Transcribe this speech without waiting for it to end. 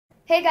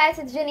Hey guys,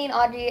 it's Janine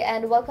Audrey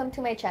and welcome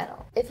to my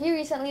channel. If you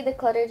recently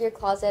decluttered your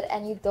closet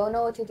and you don't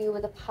know what to do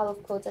with a pile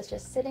of clothes that's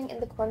just sitting in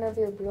the corner of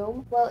your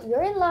room, well,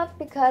 you're in luck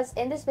because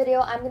in this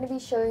video, I'm going to be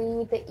showing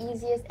you the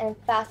easiest and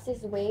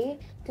fastest way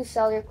to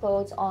sell your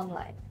clothes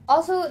online.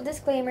 Also,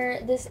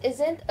 disclaimer, this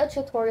isn't a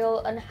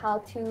tutorial on how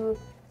to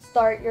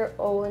start your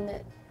own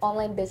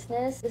online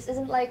business. This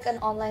isn't like an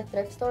online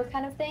thrift store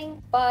kind of thing,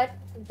 but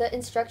the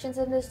instructions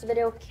in this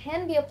video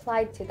can be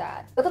applied to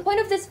that. But the point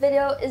of this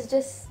video is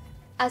just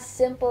as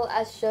simple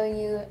as showing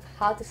you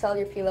how to sell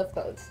your preloved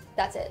clothes.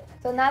 That's it.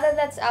 So now that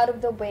that's out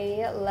of the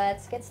way,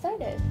 let's get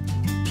started.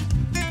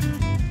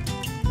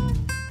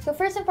 So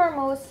first and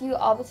foremost, you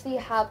obviously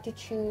have to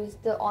choose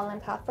the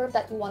online platform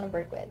that you want to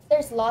work with.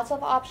 There's lots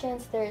of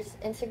options. There's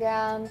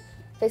Instagram,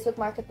 Facebook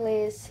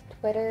Marketplace,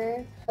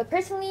 Twitter. But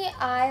personally,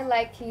 I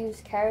like to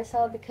use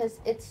Carousel because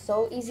it's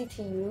so easy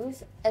to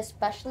use,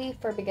 especially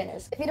for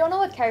beginners. If you don't know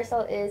what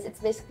Carousel is, it's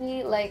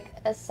basically like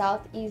a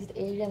Southeast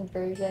Asian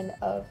version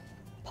of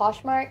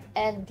Poshmark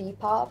and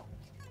Depop,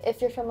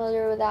 if you're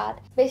familiar with that.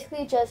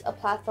 Basically just a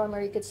platform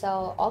where you could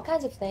sell all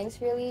kinds of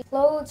things, really.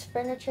 Clothes,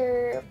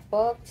 furniture,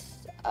 books,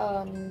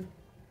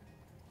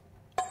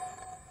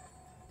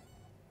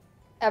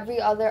 every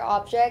other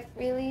object,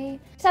 really,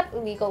 except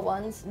illegal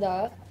ones,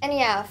 duh. And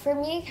yeah, for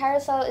me,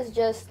 Carousel is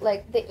just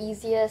like the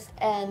easiest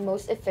and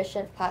most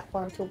efficient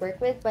platform to work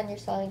with when you're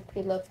selling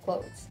preloved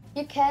clothes.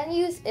 You can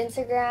use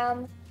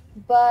Instagram,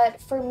 but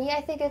for me,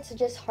 I think it's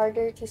just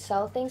harder to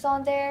sell things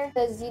on there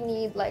because you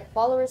need like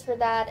followers for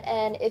that,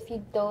 and if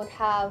you don't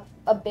have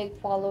a big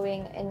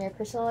following in your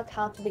personal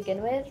account to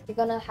begin with, you're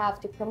gonna have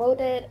to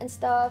promote it and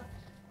stuff.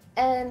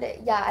 And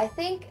yeah, I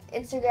think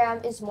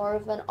Instagram is more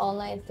of an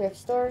online thrift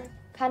store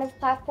kind of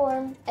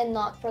platform and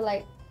not for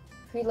like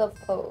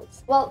preloved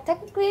clothes. Well,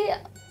 technically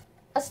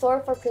a store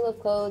for preloved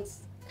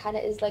clothes kind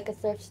of is like a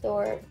thrift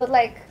store, but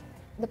like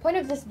the point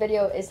of this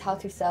video is how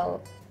to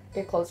sell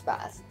your clothes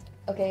fast,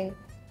 okay?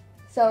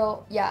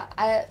 So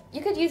yeah,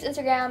 you could use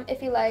Instagram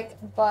if you like,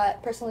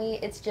 but personally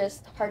it's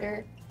just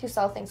harder to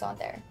sell things on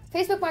there.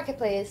 Facebook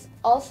Marketplace,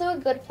 also a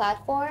good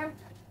platform,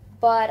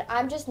 but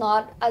I'm just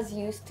not as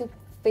used to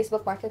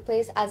Facebook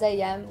Marketplace as I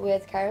am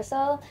with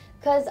Carousel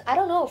because I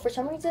don't know, for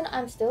some reason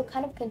I'm still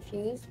kind of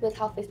confused with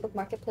how Facebook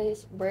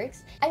Marketplace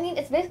works. I mean,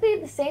 it's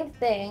basically the same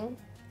thing,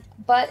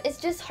 but it's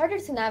just harder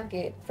to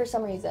navigate for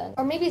some reason.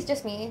 Or maybe it's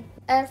just me.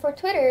 And for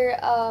Twitter,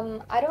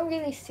 I don't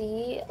really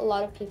see a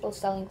lot of people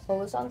selling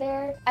clothes on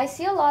there. I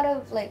see a lot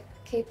of like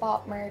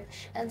K-pop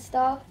merch and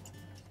stuff,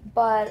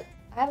 but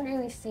I haven't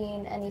really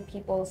seen any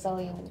people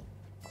selling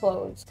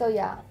clothes. So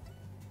yeah,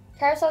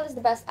 Carousel is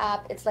the best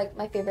app. It's like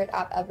my favorite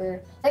app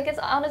ever. Like, it's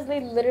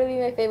honestly literally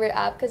my favorite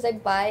app because I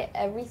buy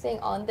everything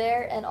on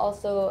there and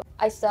also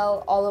I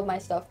sell all of my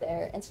stuff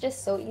there. It's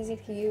just so easy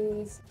to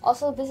use.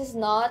 Also, this is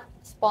not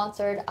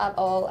sponsored at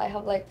all. I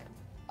have like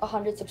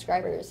 100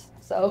 subscribers,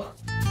 so.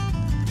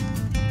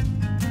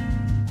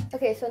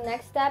 Okay, so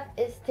next step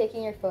is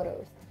taking your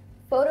photos.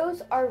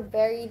 Photos are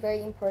very,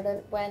 very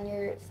important when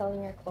you're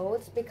selling your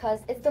clothes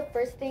because it's the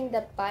first thing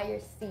that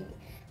buyers see,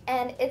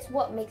 and it's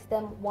what makes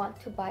them want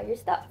to buy your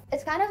stuff.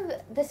 It's kind of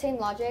the same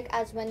logic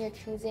as when you're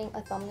choosing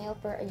a thumbnail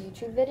for a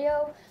YouTube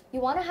video. You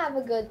want to have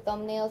a good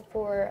thumbnail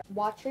for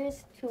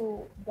watchers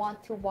to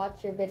want to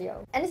watch your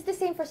video. And it's the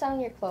same for selling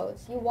your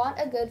clothes. You want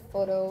a good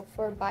photo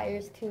for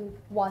buyers to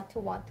want to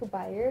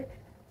buy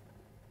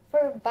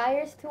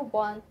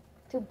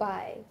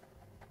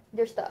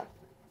your stuff.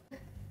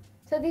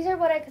 So these are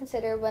what I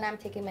consider when I'm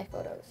taking my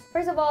photos.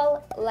 First of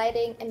all,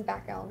 lighting and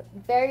background.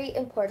 Very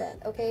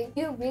important, okay?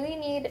 You really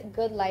need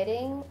good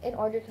lighting in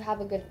order to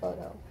have a good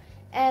photo.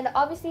 And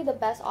obviously the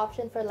best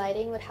option for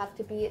lighting would have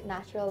to be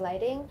natural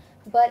lighting.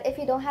 But if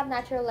you don't have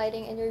natural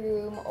lighting in your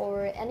room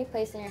or any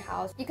place in your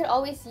house, you could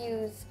always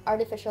use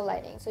artificial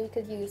lighting. So you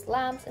could use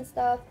lamps and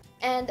stuff.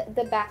 And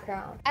the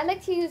background. I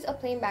like to use a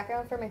plain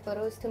background for my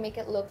photos to make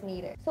it look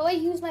neater. So I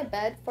use my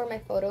bed for my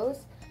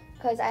photos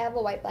because I have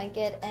a white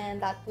blanket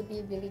and that would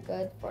be really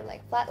good for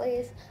like flat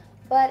lays.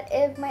 But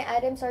if my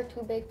items are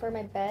too big for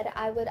my bed,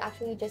 I would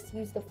actually just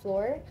use the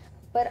floor.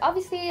 But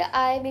obviously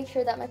I make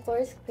sure that my floor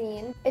is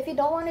clean. If you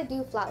don't want to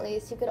do flat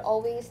lays, you could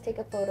always take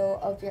a photo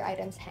of your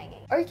items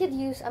hanging. Or you could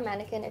use a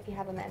mannequin if you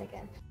have a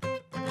mannequin.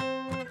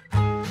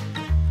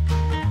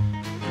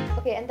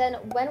 Okay, and then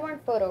when-worn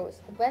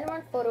photos.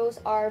 When-worn photos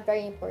are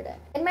very important.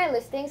 In my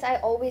listings, I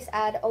always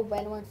add a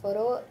when-worn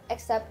photo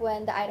except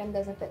when the item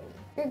doesn't fit me.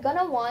 You're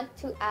gonna want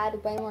to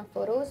add when-worn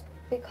photos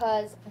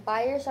because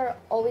buyers are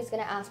always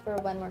gonna ask for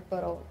a when-worn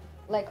photo,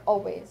 like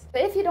always.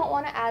 But if you don't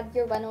want to add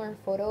your when-worn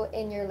photo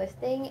in your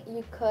listing,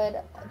 you could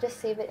just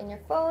save it in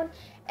your phone,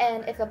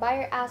 and if a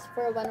buyer asks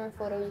for a when-worn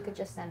photo, you could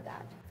just send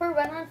that. For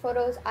when-worn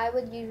photos, I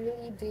would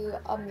usually do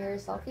a mirror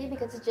selfie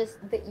because it's just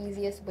the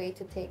easiest way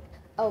to take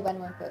a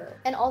when-worn photo.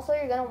 And also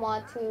you're gonna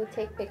want to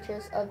take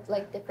pictures of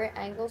like different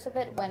angles of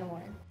it when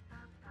worn.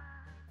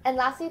 And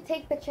lastly,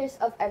 take pictures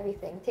of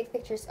everything. Take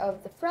pictures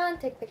of the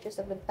front, take pictures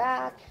of the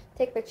back,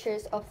 take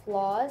pictures of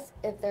flaws,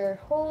 if there are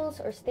holes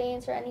or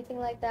stains or anything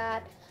like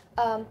that.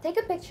 Take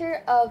a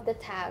picture of the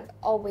tag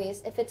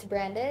always. If it's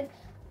branded,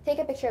 take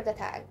a picture of the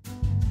tag.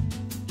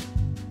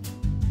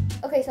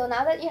 Okay, so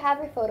now that you have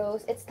your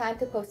photos, it's time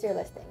to post your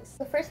listings.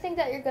 The first thing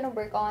that you're gonna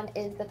work on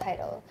is the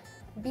title.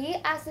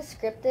 Be as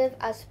descriptive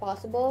as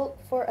possible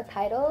for a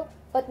title,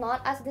 but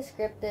not as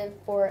descriptive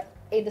for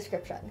a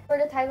description. For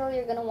the title,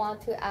 you're gonna want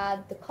to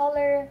add the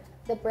color,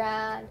 the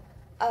brand,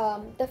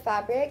 the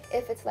fabric,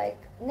 if it's like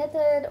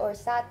knitted or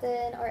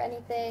satin or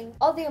anything,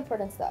 all the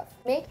important stuff.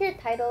 Make your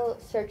title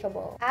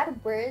searchable.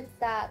 Add words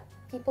that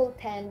people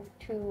tend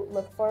to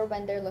look for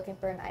when they're looking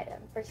for an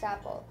item. For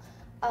example,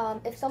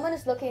 if someone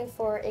is looking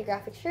for a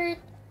graphic shirt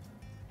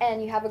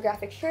and you have a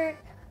graphic shirt,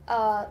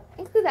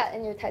 include that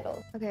in your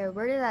title. Okay, I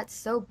worded that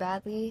so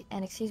badly,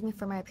 and excuse me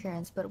for my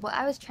appearance, but what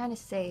I was trying to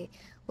say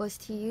was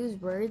to use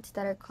words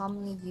that are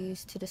commonly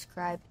used to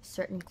describe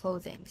certain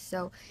clothing.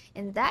 So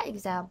in that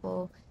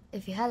example,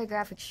 if you had a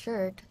graphic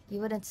shirt,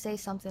 you wouldn't say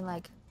something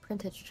like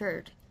printed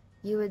shirt.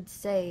 You would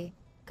say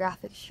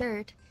graphic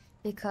shirt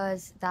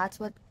because that's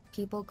what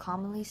people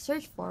commonly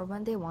search for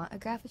when they want a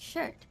graphic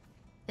shirt,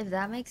 if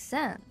that makes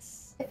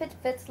sense. If it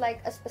fits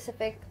like a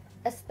specific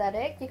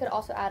aesthetic, you could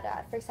also add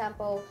that. For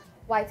example,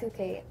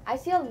 Y2K. I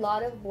see a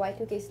lot of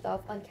Y2K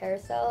stuff on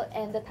Carousel,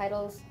 and the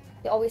titles,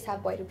 they always have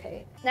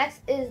Y2K.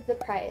 Next is the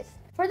price.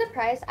 For the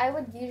price, I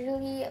would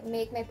usually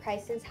make my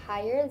prices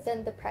higher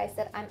than the price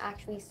that I'm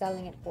actually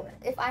selling it for.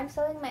 If I'm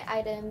selling my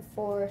item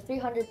for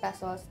 300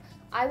 pesos,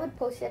 I would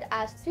post it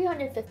as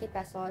 350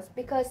 pesos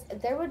because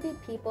there would be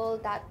people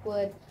that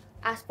would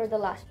ask for the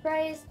last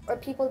price, or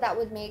people that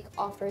would make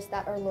offers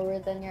that are lower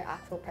than your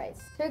actual price.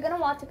 So you're gonna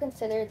want to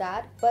consider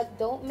that, but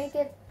don't make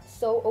it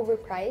so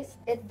overpriced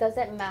it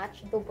doesn't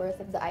match the worth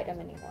of the item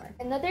anymore.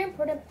 Another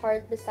important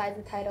part besides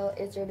the title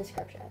is your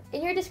description.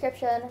 In your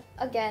description,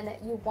 again,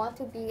 you want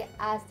to be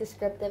as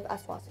descriptive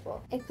as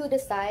possible. Include the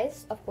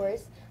size, of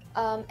course,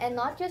 and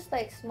not just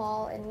like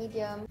small and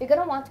medium. You're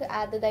gonna want to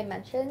add the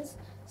dimensions.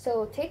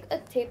 So take a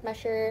tape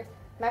measure,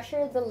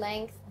 measure the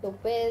length, the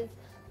width,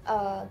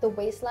 the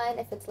waistline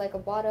if it's like a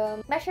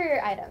bottom. Measure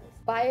your items.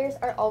 Buyers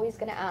are always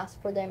going to ask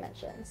for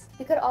dimensions.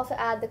 You could also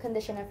add the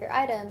condition of your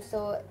item,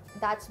 so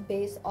that's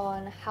based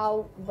on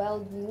how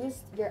well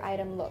used your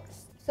item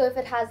looks. So if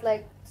it has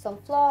like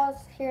some flaws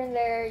here and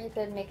there, you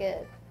could make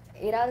it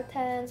 8 out of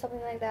 10,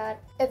 something like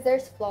that. If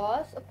there's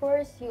flaws, of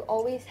course, you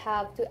always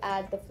have to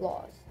add the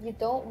flaws. You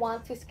don't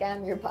want to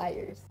scam your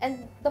buyers.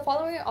 And the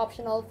following are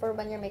optional for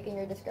when you're making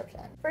your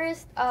description.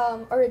 First,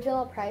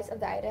 original price of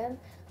the item.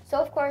 So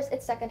of course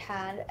it's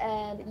secondhand,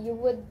 and you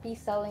would be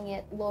selling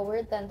it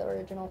lower than the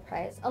original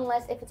price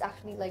unless if it's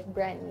actually like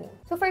brand new.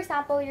 So for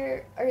example,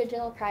 your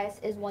original price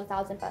is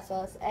 1,000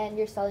 pesos and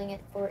you're selling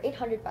it for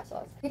 800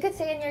 pesos. You could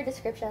say in your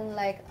description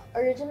like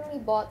originally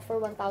bought for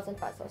 1,000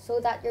 pesos so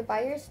that your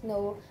buyers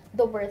know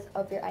the worth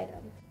of your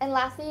item. And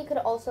lastly, you could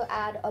also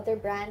add other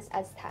brands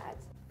as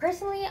tags.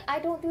 Personally, I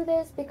don't do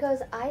this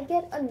because I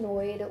get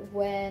annoyed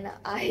when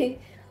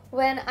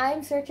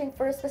I'm searching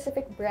for a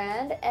specific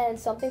brand and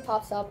something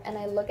pops up and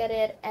I look at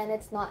it and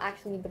it's not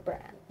actually the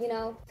brand, you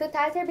know? So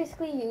tags are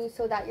basically used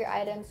so that your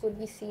items would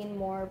be seen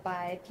more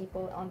by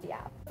people on the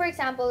app. For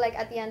example, like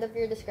at the end of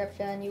your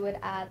description, you would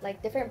add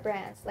like different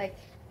brands like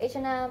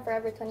H&M,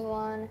 Forever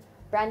 21,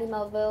 Brandy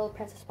Melville,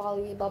 Princess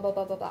Polly, blah blah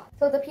blah blah blah.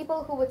 So the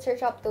people who would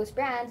search up those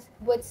brands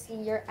would see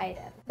your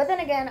item. But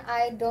then again,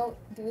 I don't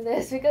do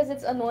this because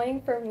it's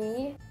annoying for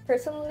me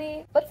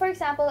personally. But for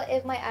example,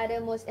 if my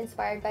item was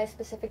inspired by a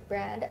specific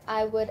brand,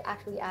 I would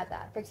actually add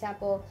that. For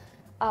example,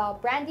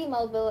 Brandy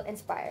Melville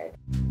inspired.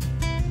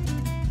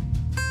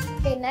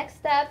 Okay, next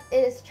step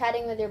is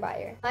chatting with your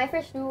buyer. My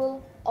first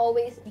rule,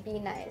 always be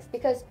nice.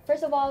 Because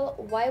first of all,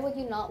 why would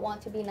you not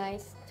want to be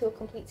nice to a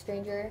complete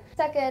stranger?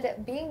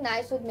 Second, being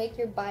nice would make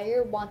your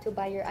buyer want to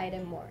buy your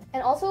item more.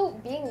 And also,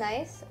 being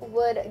nice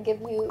would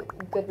give you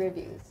good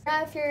reviews.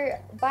 Now, if your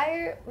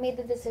buyer made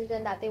the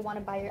decision that they want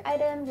to buy your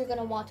item, you're going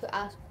to want to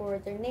ask for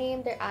their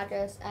name, their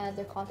address, and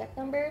their contact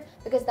number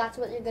because that's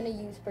what you're going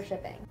to use for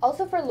shipping.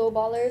 Also, for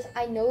lowballers,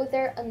 I know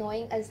they're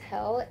annoying as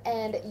hell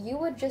and you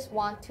would just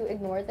want to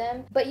ignore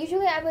them. But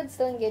usually I would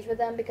still engage with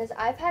them because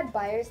I've had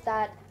buyers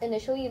that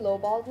initially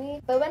lowballed me,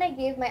 but when I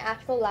gave my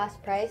actual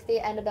last price, they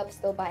ended up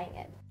still buying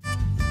it.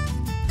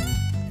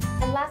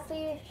 And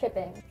lastly,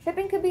 shipping.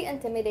 Shipping could be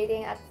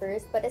intimidating at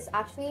first, but it's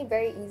actually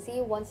very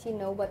easy once you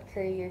know what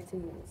courier to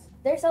use.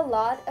 There's a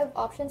lot of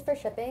options for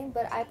shipping,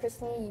 but I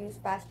personally use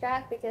Fast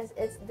Track because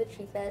it's the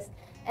cheapest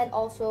and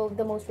also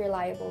the most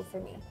reliable for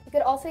me. You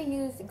could also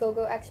use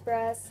GoGo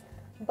Express,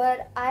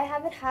 but I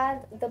haven't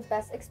had the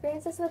best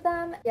experiences with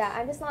them. Yeah,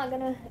 I'm just not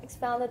gonna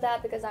expound on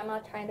that because I'm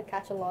not trying to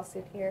catch a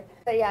lawsuit here.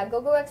 But yeah,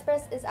 GoGo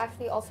Express is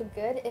actually also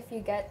good if you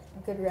get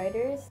good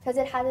riders because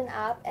it has an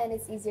app and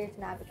it's easier to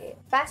navigate.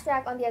 Fast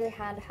Track, on the other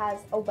hand,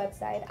 has a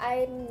website.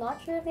 I'm not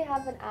sure if they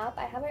have an app.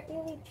 I haven't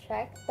really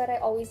checked, but I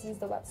always use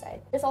the website.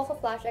 There's also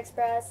Flash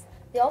Express.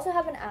 They also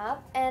have an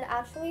app, and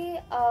actually,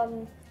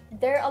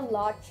 they're a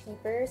lot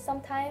cheaper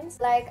sometimes.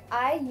 Like,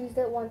 I used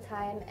it one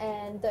time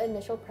and the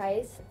initial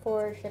price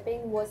for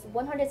shipping was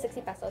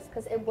 160 pesos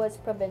because it was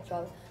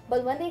provincial.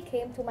 But when they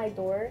came to my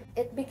door,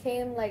 it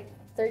became like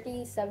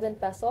 37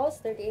 pesos,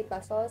 38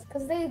 pesos,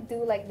 because they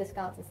do like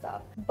discounts and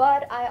stuff.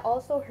 But I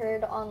also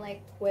heard on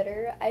like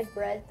Twitter, I've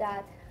read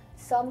that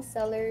some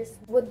sellers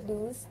would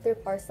lose their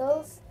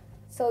parcels.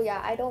 So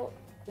yeah, I don't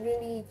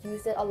really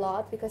use it a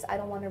lot because I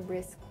don't want to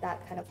risk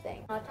that kind of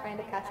thing. I'm not trying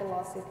to catch a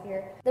lawsuit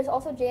here. There's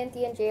also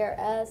JNT and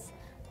JRS.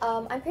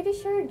 I'm pretty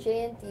sure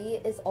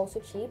JNT is also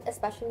cheap,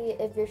 especially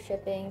if you're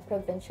shipping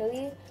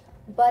provincially.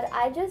 But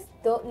I just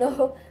don't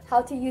know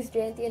how to use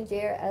JNT and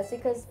JRS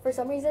because for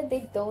some reason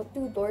they don't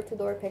do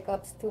door-to-door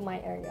pickups to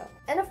my area.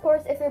 And of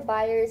course, if your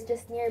buyer is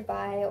just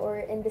nearby or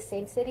in the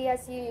same city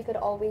as you, you could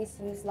always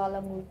use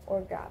Lalamove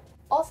or Grab.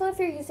 Also, if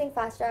you're using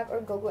Fast Track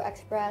or GoGo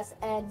Express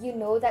and you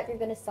know that you're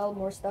gonna sell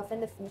more stuff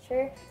in the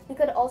future, you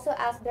could also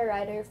ask the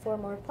rider for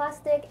more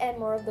plastic and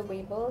more of the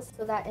labels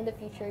so that in the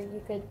future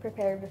you could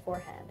prepare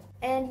beforehand.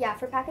 And yeah,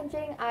 for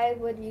packaging, I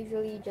would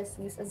usually just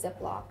use a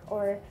Ziploc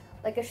or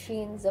like a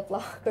Sheen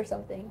Ziploc or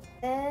something.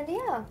 And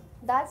yeah,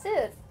 that's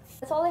it.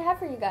 That's all I have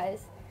for you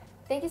guys.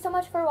 Thank you so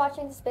much for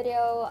watching this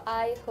video.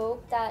 I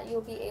hope that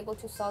you'll be able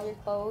to sell your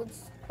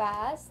clothes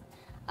fast.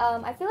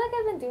 I feel like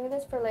I've been doing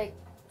this for like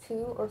 2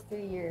 or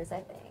 3 years, I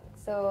think.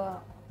 So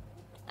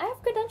I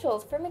have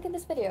credentials for making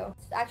this video.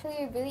 It's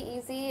actually really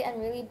easy and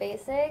really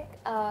basic.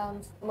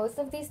 Most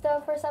of these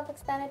stuff are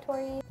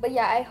self-explanatory. But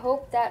yeah, I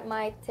hope that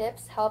my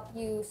tips help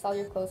you sell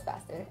your clothes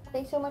faster.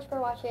 Thanks so much for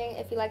watching.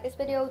 If you like this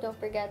video, don't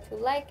forget to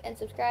like and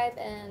subscribe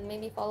and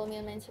maybe follow me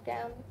on my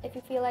Instagram if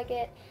you feel like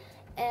it.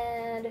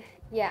 And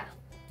yeah,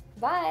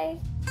 bye!